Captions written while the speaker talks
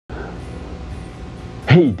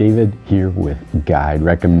Hey, David here with Guide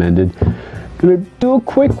Recommended. Gonna do a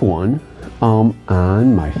quick one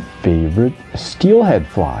on my favorite steelhead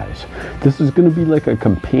flies. This is gonna be like a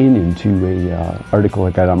companion to a article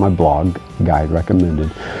I got on my blog, Guide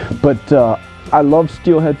Recommended. But I love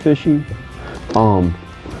steelhead fishing.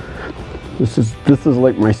 This is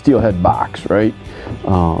like my steelhead box, right?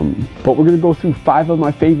 But we're gonna go through 5 of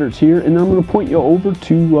my favorites here, and then I'm gonna point you over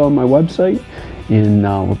to my website, and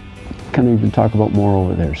we'll kind of even talk about more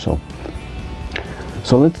over there. So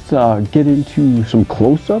let's get into some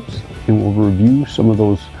close-ups, and we'll review some of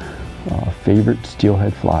those favorite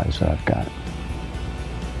steelhead flies that I've got.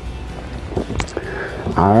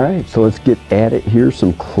 All right, so let's get at it here.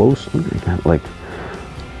 Some close, I got like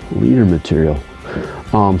leader material.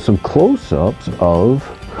 Some close-ups of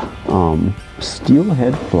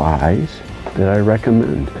steelhead flies that I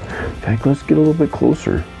recommend. In fact, let's get a little bit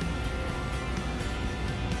closer.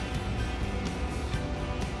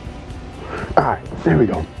 All right, there we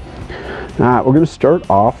go. All right, we're going to start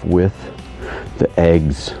off with the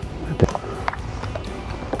eggs.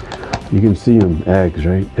 You can see them, eggs,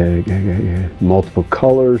 right? Egg. Multiple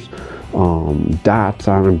colors, dots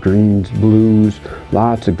on them, greens, blues,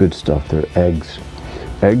 lots of good stuff. They're eggs.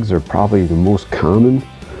 Eggs are probably the most common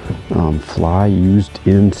fly used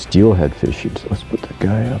in steelhead fishing. So let's put the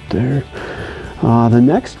guy up there. The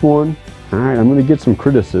next one, all right, I'm going to get some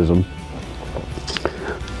criticism.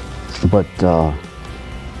 But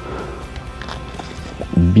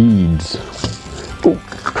beads. Oh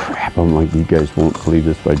crap, I'm like, you guys won't believe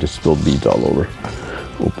this, but I just spilled beads all over.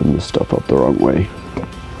 Open this stuff up the wrong way.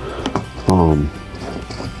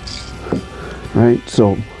 Right,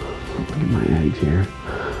 so look at my eggs here.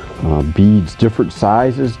 Beads, different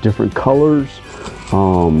sizes, different colors,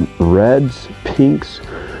 reds, pinks,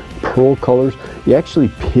 pearl colors. You actually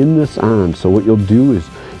pin this on, so what you'll do is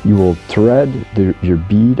you will thread your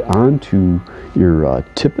bead onto your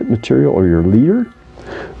tippet material or your leader,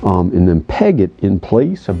 and then peg it in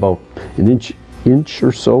place about an inch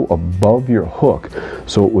or so above your hook.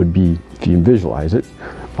 So it would be, if you can visualize it,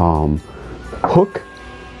 hook,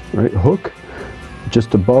 right? Hook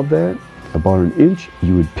just above that, about an inch,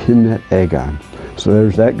 you would pin that egg on. So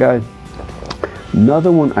there's that guy.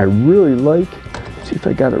 Another one I really like, see if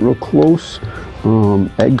I got it real close,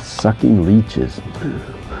 egg sucking leeches.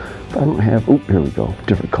 I don't have, oh, here we go,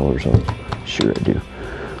 different colors. Oh, sure I do.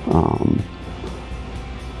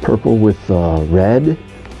 Purple with red.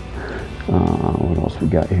 What else we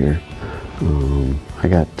got here? I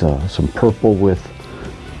got some purple with,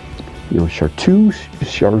 chartreuse.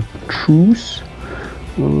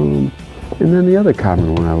 And then the other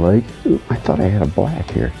common one I like, I thought I had a black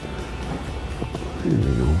here. There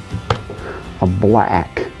we go. A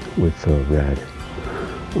black with red.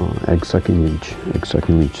 Egg sucking leech.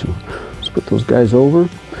 So let's put those guys over.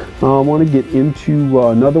 I want to get into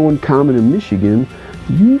another one common in Michigan,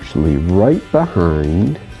 usually right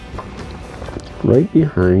behind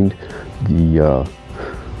the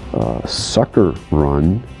sucker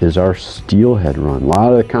run is our steelhead run. A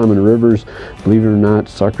lot of the common rivers, believe it or not,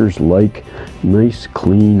 suckers like nice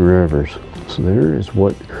clean rivers. So there is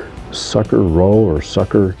what sucker roe or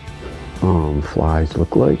sucker flies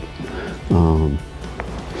look like.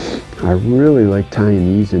 I really like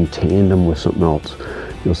tying these in tandem with something else.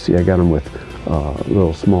 You'll see I got them with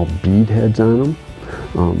little small bead heads on them.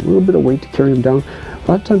 A little bit of weight to carry them down.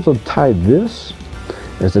 A lot of times I'll tie this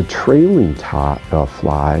as a trailing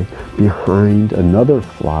fly behind another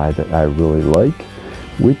fly that I really like,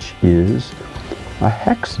 which is a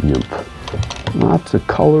hex nymph. Lots of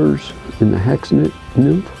colors in the hex nymph.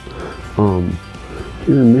 Here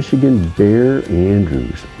in Michigan, Bear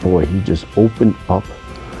Andrews. Boy, he just opened up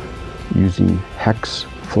using hex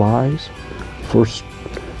flies for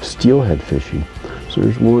steelhead fishing. So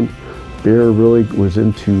there's one. Bear really was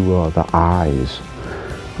into the eyes.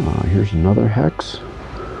 Here's another hex.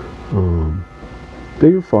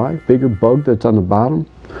 Bigger fly, bigger bug that's on the bottom.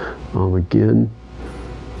 Again,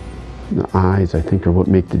 the eyes I think are what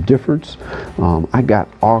make the difference. I got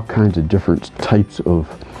all kinds of different types of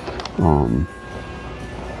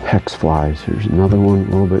hex flies. Here's another one,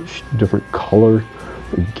 a little bit different color.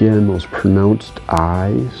 Again, those pronounced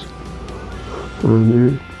eyes on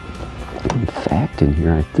there. In fact, in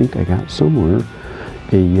here, I think I got somewhere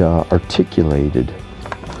a articulated.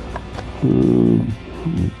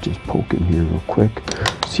 Just poke in here real quick.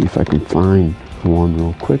 See if I can find one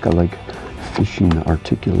real quick. I like fishing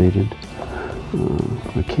articulated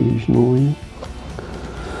occasionally.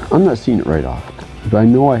 I'm not seeing it right off, but I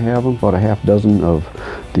know I have them, about a half dozen of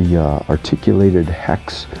the articulated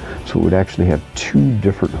hex. So it would actually have 2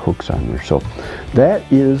 different hooks on there. So that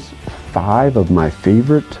is 5 of my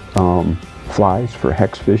favorite flies for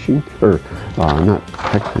hex fishing, or not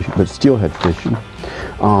hex fishing, but steelhead fishing.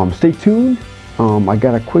 Stay tuned. I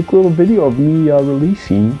got a quick little video of me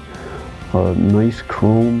releasing a nice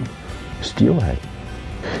chrome steelhead.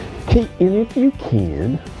 Hey, and if you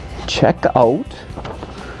can, check out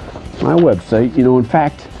my website. You know, in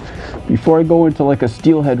fact, before I go into like a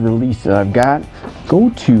steelhead release that I've got, go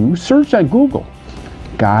to search on Google,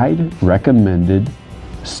 guide recommended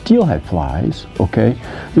steelhead flies, okay?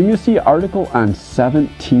 Then you'll see an article on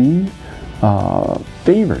 17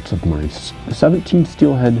 favorites of mine, 17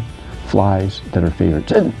 steelhead flies that are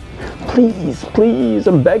favorites. And please,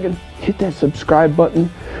 I'm begging, hit that subscribe button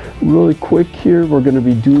really quick here. We're going to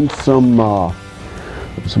be doing some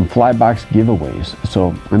fly box giveaways.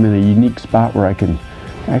 So I'm in a unique spot where I can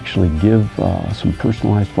actually give some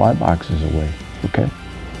personalized fly boxes away, okay?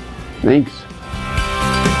 Thanks.